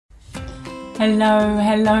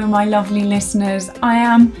Hello, my lovely listeners. I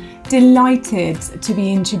am delighted to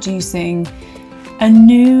be introducing a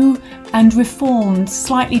new and reformed,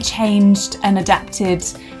 slightly changed and adapted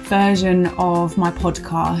version of my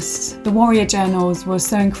podcast. The Warrior Journals was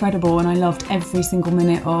so incredible, and I loved every single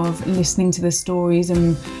minute of listening to the stories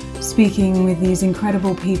and speaking with these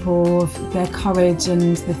incredible people of their courage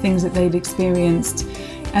and the things that they'd experienced.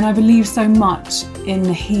 And I believe so much in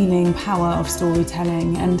the healing power of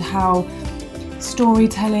storytelling and how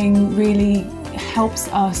storytelling really helps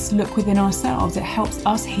us look within ourselves. It helps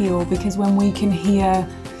us heal, because when we can hear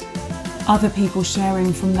other people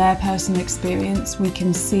sharing from their personal experience, we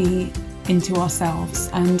can see into ourselves,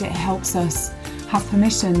 and it helps us have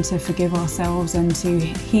permission to forgive ourselves and to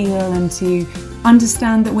heal and to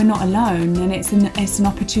understand that we're not alone. And it's an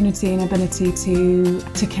opportunity and ability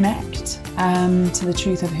to connect to the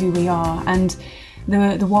truth of who we are. And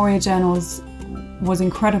the Warrior Journals was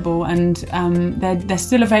incredible, and they're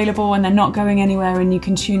still available and they're not going anywhere, and you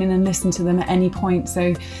can tune in and listen to them at any point.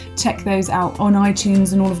 So check those out on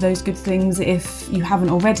iTunes and all of those good things if you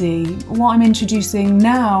haven't already. What I'm introducing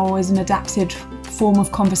now is an adapted form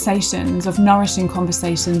of conversations, of nourishing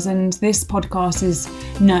conversations, and this podcast is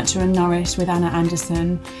Nurture and Nourish with Anna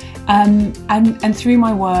Anderson. And through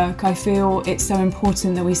my work, I feel it's so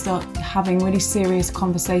important that we start having really serious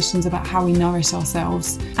conversations about how we nourish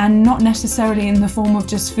ourselves, and not necessarily in the form of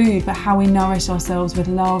just food, but how we nourish ourselves with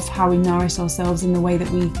love, how we nourish ourselves in the way that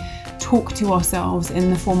we talk to ourselves in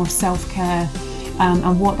the form of self-care,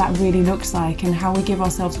 and what that really looks like, and how we give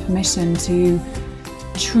ourselves permission to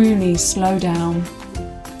truly slow down,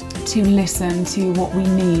 to listen to what we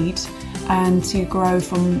need, and to grow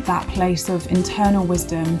from that place of internal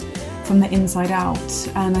wisdom from the inside out.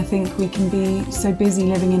 And I think we can be so busy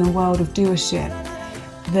living in a world of doership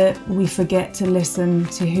that we forget to listen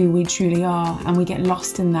to who we truly are, and we get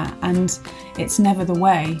lost in that, and it's never the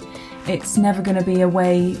way. It's never going to be a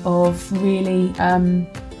way of really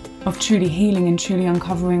of truly healing and truly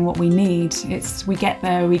uncovering what we need. We get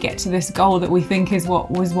to this goal that we think is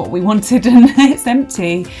what we wanted, and it's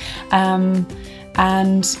empty.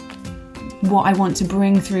 And what I want to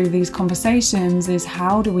bring through these conversations is,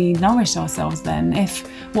 how do we nourish ourselves then? If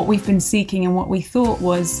what we've been seeking and what we thought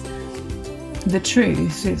was the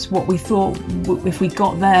truth, it's what we thought, if we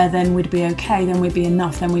got there then we'd be okay, then we'd be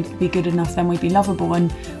enough, then we'd be good enough, then we'd be lovable,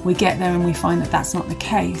 and we get there and we find that that's not the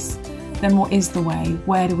case, then what is the way?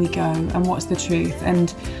 Where do we go? And what's the truth? And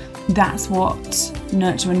that's what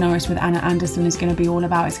Nurture and Nourish with Anna Anderson is going to be all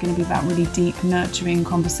about. It's going to be about really deep, nurturing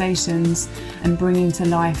conversations and bringing to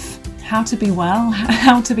life how to be well,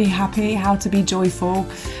 how to be happy, how to be joyful,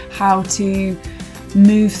 how to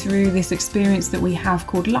move through this experience that we have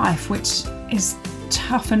called life, which is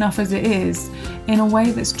tough enough as it is, in a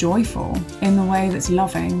way that's joyful, in a way that's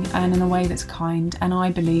loving, and in a way that's kind. And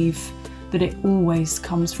I believe that it always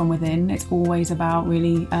comes from within. It's always about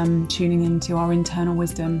really tuning into our internal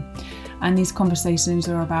wisdom. And these conversations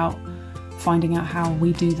are about finding out how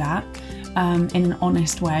we do that in an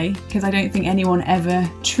honest way, because I don't think anyone ever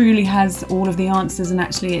truly has all of the answers, and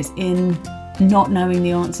actually it's in not knowing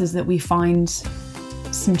the answers that we find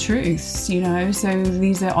some truths, so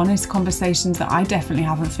these are honest conversations that I definitely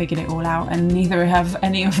haven't figured it all out, and neither have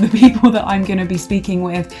any of the people that I'm going to be speaking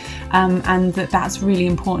with, and that's really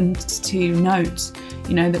important to note,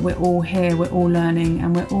 that we're all here, we're all learning,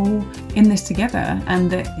 and we're all in this together, and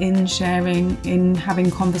that in sharing, in having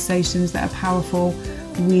conversations that are powerful,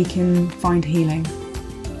 we can find healing.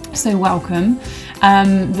 So welcome.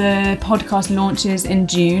 The podcast launches in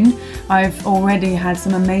June. I've already had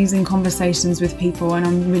some amazing conversations with people, and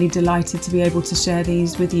I'm really delighted to be able to share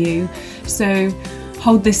these with you. So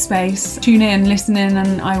hold this space, tune in, listen in,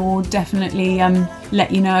 and I will definitely let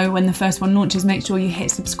you know when the first one launches. Make sure you hit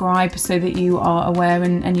subscribe so that you are aware,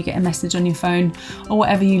 and you get a message on your phone or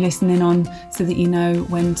whatever you listen in on, so that you know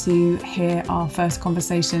when to hear our first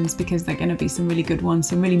conversations, because they're going to be some really good ones,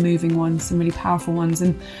 some really moving ones, some really powerful ones,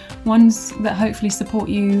 and ones that hopefully support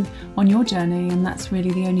you on your journey. And that's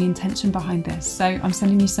really the only intention behind this. So I'm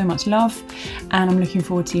sending you so much love, and I'm looking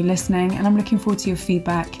forward to you listening, and I'm looking forward to your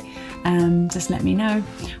feedback. Just let me know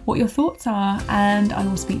what your thoughts are, and I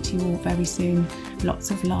will speak to you all very soon.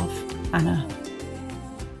 Lots of love, Anna.